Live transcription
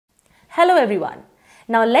Hello everyone.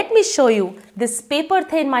 Now let me show you this paper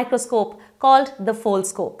thin microscope called the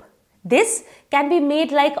Foldscope. This can be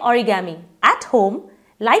made like origami at home,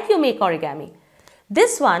 like you make origami.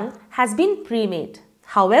 This one has been pre-made.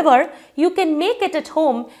 However, you can make it at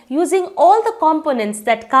home using all the components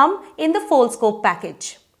that come in the Foldscope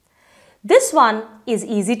package. This one is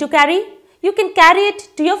easy to carry. You can carry it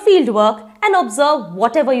to your fieldwork and observe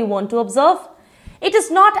whatever you want to observe. It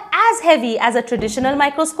is not as heavy as a traditional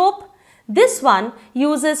microscope. This one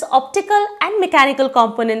uses optical and mechanical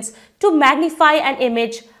components to magnify an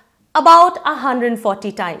image about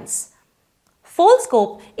 140 times.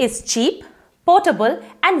 Foldscope is cheap, portable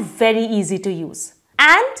and very easy to use.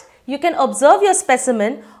 And you can observe your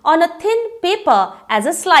specimen on a thin paper as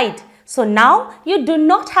a slide. So now you do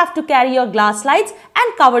not have to carry your glass slides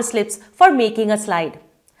and cover slips for making a slide.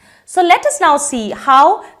 So let us now see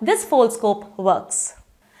how this Foldscope works.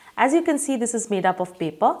 As you can see, this is made up of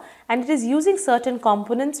paper and it is using certain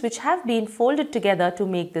components which have been folded together to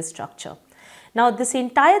make this structure. Now this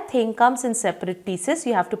entire thing comes in separate pieces.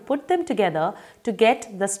 You have to put them together to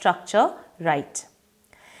get the structure right.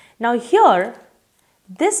 Now here,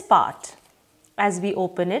 this part, as we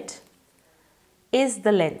open it, is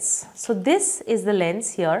the lens. So this is the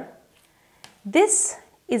lens here. This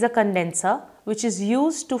is a condenser which is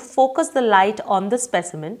used to focus the light on the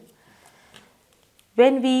specimen.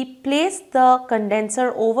 When we place the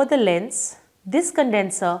condenser over the lens, this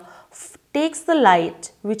condenser takes the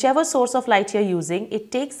light, whichever source of light you are using, it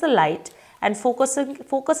takes the light and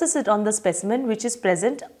focuses it on the specimen which is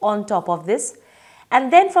present on top of this.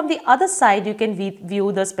 And then from the other side you can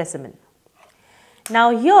view the specimen.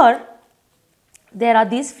 Now here there are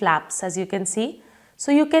these flaps, as you can see.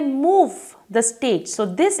 So you can move the stage. So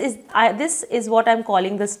this is what I am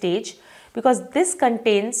calling the stage, because this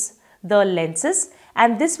contains the lenses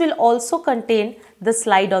and this will also contain the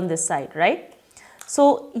slide on this side, right?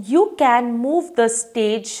 So you can move the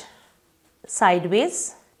stage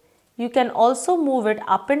sideways. You can also move it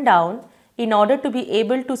up and down in order to be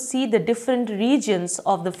able to see the different regions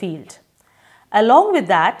of the field. Along with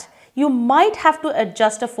that, you might have to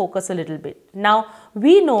adjust the focus a little bit. Now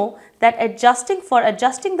we know that adjusting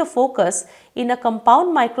the focus in a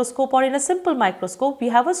compound microscope or in a simple microscope, we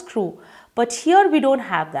have a screw. But here we don't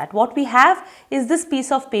have that. What we have is this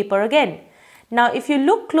piece of paper again. Now if you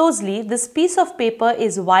look closely, this piece of paper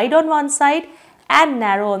is wide on one side and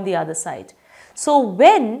narrow on the other side. So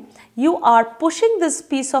when you are pushing this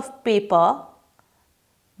piece of paper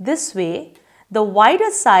this way, the wider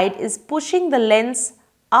side is pushing the lens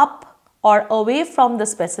up or away from the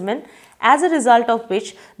specimen, as a result of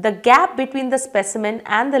which the gap between the specimen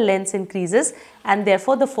and the lens increases and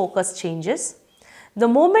therefore the focus changes. The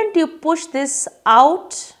moment you push this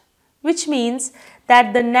out, which means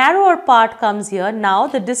that the narrower part comes here, now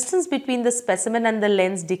the distance between the specimen and the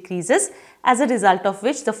lens decreases, as a result of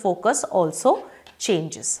which the focus also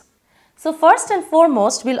changes. So first and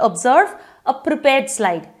foremost, we'll observe a prepared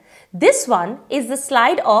slide. This one is the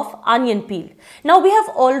slide of onion peel. Now we have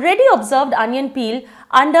already observed onion peel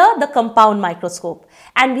under the compound microscope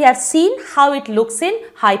and we have seen how it looks in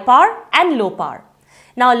high power and low power.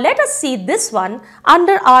 Now let us see this one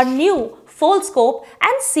under our new Foldscope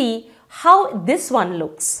and see how this one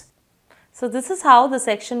looks. So this is how the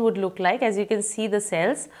section would look like. As you can see the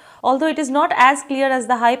cells, although it is not as clear as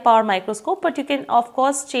the high power microscope, but you can of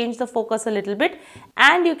course change the focus a little bit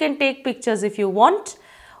and you can take pictures if you want.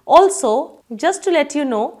 Also, just to let you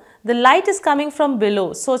know, the light is coming from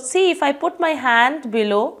below. So see, if I put my hand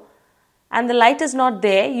below and the light is not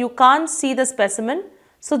there, you can't see the specimen.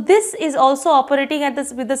 So this is also operating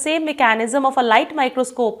with the same mechanism of a light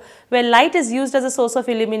microscope, where light is used as a source of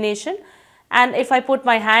illumination, and if I put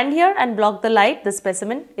my hand here and block the light, the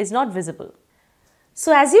specimen is not visible.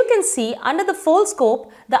 So as you can see, under the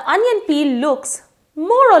Foldscope, the onion peel looks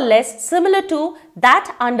more or less similar to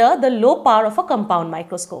that under the low power of a compound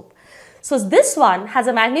microscope. So this one has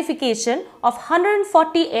a magnification of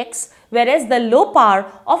 140x, whereas the low power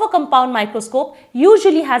of a compound microscope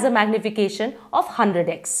usually has a magnification of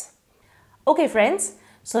 100x. Okay friends,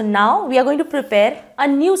 so now we are going to prepare a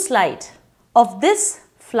new slide of this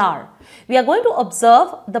flower. We are going to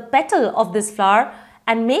observe the petal of this flower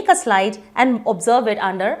and make a slide and observe it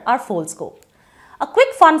under our Foldscope. A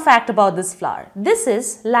quick fun fact about this flower. This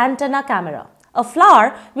is Lantana camera, a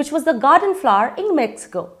flower which was the garden flower in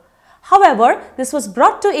Mexico. However, this was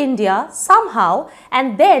brought to India somehow,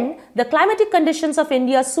 and then the climatic conditions of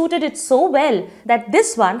India suited it so well that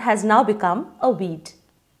this one has now become a weed.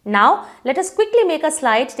 Now, let us quickly make a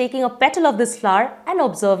slide taking a petal of this flower and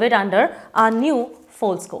observe it under our new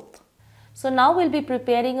Foldscope. So now we'll be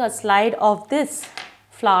preparing a slide of this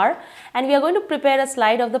flower, and we are going to prepare a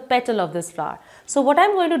slide of the petal of this flower. So what I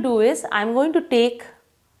am going to do is, I am going to take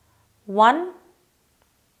one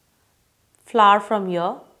flower from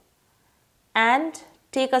here and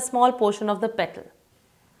take a small portion of the petal.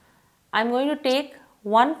 I am going to take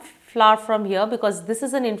one flower from here because this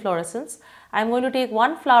is an inflorescence. I am going to take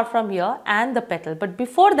one flower from here and the petal. But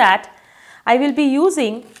before that, I will be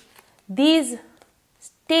using these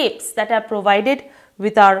tapes that are provided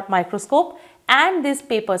with our microscope and these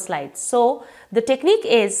paper slides. So the technique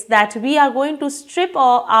is that we are going to strip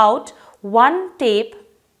out one tape,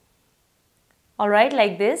 alright,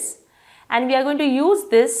 like this, and we are going to use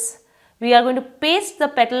this. We are going to paste the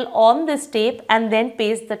petal on this tape and then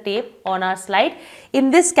paste the tape on our slide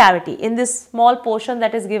in this cavity, in this small portion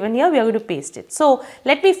that is given here. We are going to paste it. So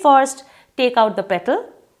let me first take out the petal.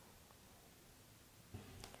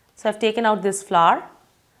 So I have taken out this flower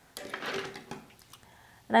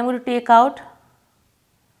and I am going to take out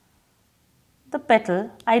the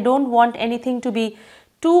petal. I don't want anything to be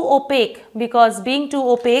too opaque, because being too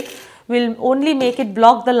opaque will only make it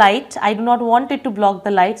block the light. I do not want it to block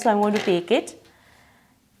the light, so I am going to take it.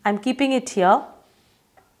 I am keeping it here.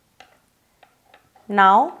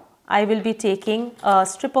 Now I will be taking a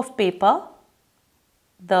strip of paper,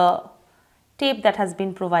 the tape that has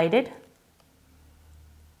been provided,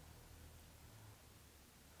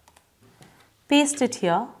 paste it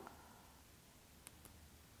here,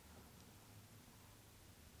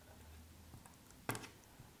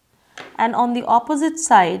 and on the opposite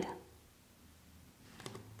side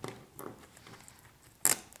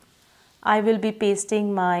I will be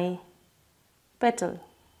pasting my petal.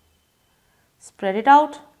 Spread it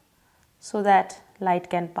out so that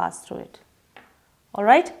light can pass through it.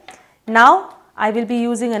 Alright, now I will be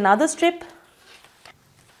using another strip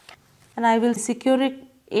and I will secure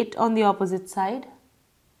it on the opposite side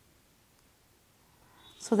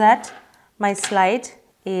so that my slide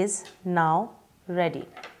is now ready.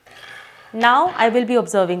 Now I will be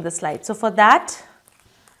observing the slide. So for that,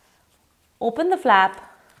 open the flap,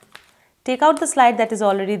 take out the slide that is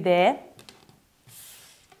already there,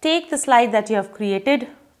 take the slide that you have created,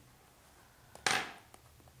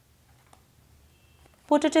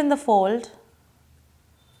 put it in the fold,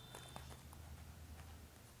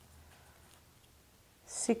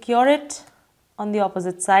 secure it on the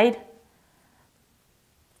opposite side,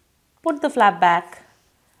 put the flap back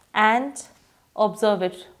and observe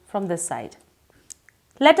it from this side.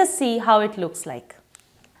 Let us see how it looks like.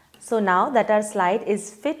 So now that our slide is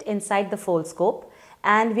fit inside the Foldscope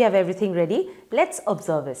and we have everything ready, let's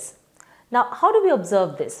observe this. Now how do we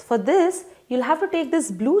observe this? For this, you'll have to take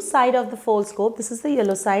this blue side of the Foldscope. This is the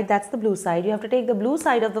yellow side, that's the blue side. You have to take the blue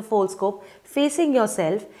side of the Foldscope facing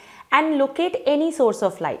yourself and locate any source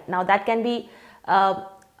of light. Now that can be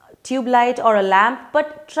tube light or a lamp,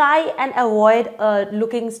 but try and avoid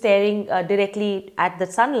staring directly at the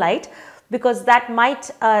sunlight, because that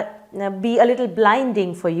might be a little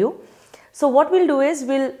blinding for you. So what we'll do is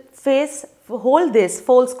we'll hold this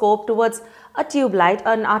Foldscope towards a tube light,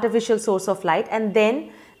 an artificial source of light, and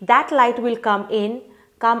then that light will come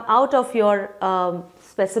out of your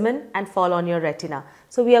specimen and fall on your retina.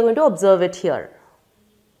 So we are going to observe it here.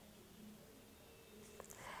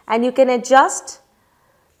 And you can adjust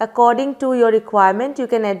according to your requirement. You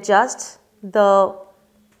can adjust the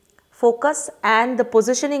focus and the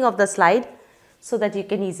positioning of the slide so that you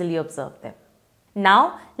can easily observe them.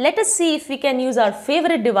 Now let us see if we can use our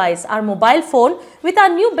favorite device, our mobile phone, with our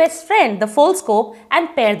new best friend, the Foldscope,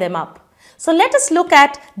 and pair them up. So let us look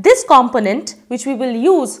at this component which we will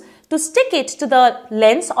use to stick it to the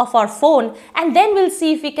lens of our phone, and then we'll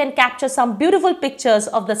see if we can capture some beautiful pictures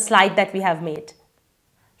of the slide that we have made.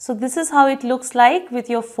 So this is how it looks like with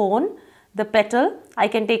your phone, the petal. I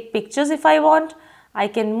can take pictures if I want. I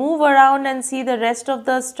can move around and see the rest of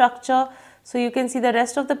the structure. So you can see the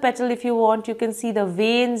rest of the petal if you want. You can see the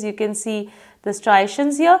veins, you can see the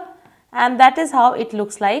striations here, and that is how it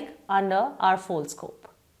looks like under our Foldscope.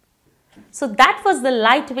 So that was the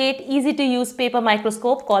lightweight, easy to use paper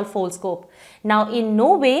microscope called Foldscope. Now in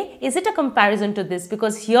no way is it a comparison to this,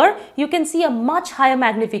 because here you can see a much higher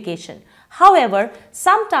magnification. However,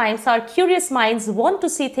 sometimes our curious minds want to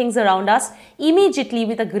see things around us immediately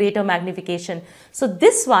with a greater magnification. So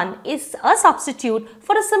this one is a substitute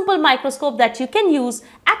for a simple microscope that you can use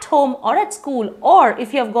at home or at school, or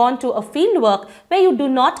if you have gone to a field work where you do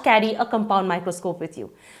not carry a compound microscope with you.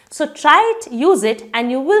 So try it, use it, and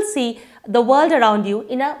you will see the world around you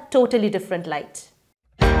in a totally different light.